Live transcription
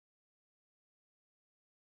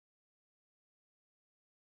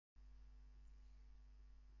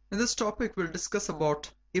In this topic, we'll discuss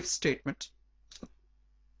about if statement.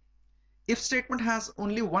 If statement has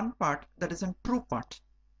only one part, that is a true part.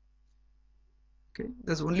 Okay,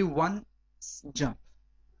 there's only one jump.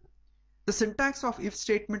 The syntax of if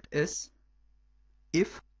statement is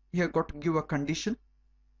if you have got to give a condition,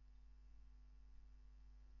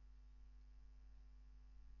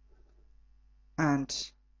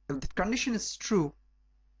 and if the condition is true,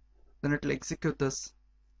 then it will execute this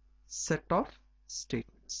set of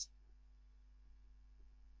statements.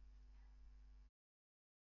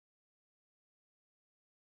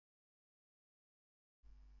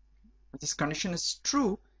 If this condition is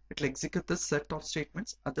true, it will execute this set of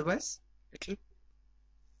statements. Otherwise, it will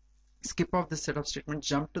skip off this set of statements,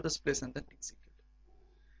 jump to this place, and then execute.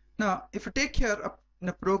 Now, if you take here in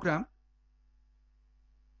a program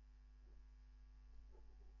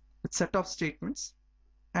with set of statements,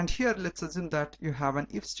 and here let's assume that you have an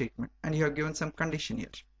if statement and you have given some condition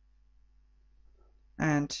here,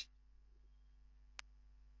 and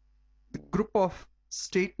the group of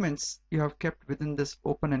statements you have kept within this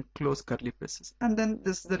open and close curly braces, and then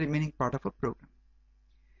this is the remaining part of a program.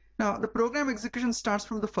 Now the program execution starts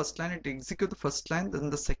from the first line. It executes the first line, then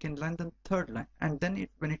the second line, then third line, and then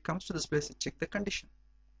when it comes to this place, it checks the condition.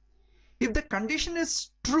 If the condition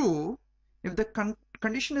is true, then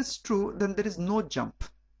there is no jump.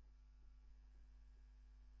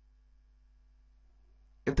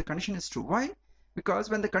 If the condition is true, why?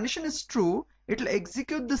 Because when the condition is true, it will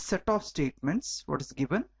execute the set of statements what is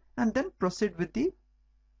given and then proceed with the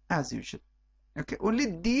as usual. Okay, only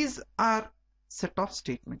these are set of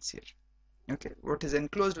statements here. Okay, what is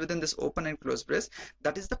enclosed within this open and closed brace,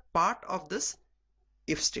 that is the part of this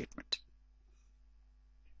if statement.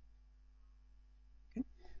 Okay,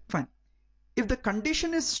 fine. If the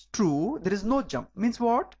condition is true, there is no jump. Means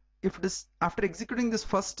what? If it is after executing this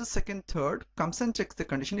first, second, third, comes and checks the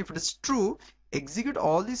condition. If it is true, execute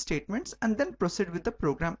all these statements and then proceed with the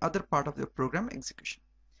program, other part of the program execution.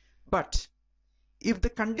 But if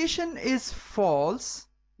the condition is false,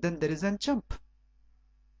 then there is a jump.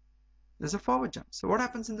 There's a forward jump. So what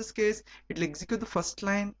happens in this case? It will execute the first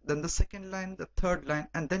line, then the second line, the third line,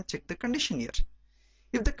 and then check the condition here.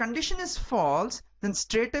 If the condition is false, then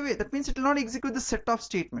straight away, that means it will not execute the set of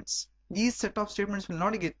statements. These set of statements will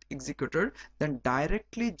not get executed, then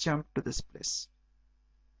directly jump to this place.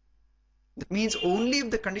 That means only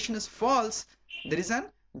if the condition is false, there is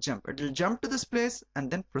a jump. It will jump to this place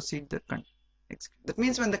and then proceed the execute. That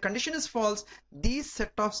means when the condition is false, these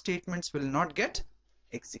set of statements will not get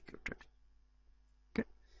executed. Okay,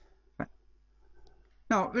 fine.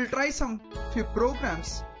 Now we'll try some few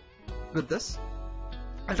programs with this.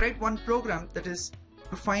 I'll write one program that is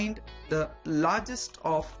to find the largest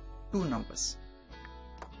of two numbers.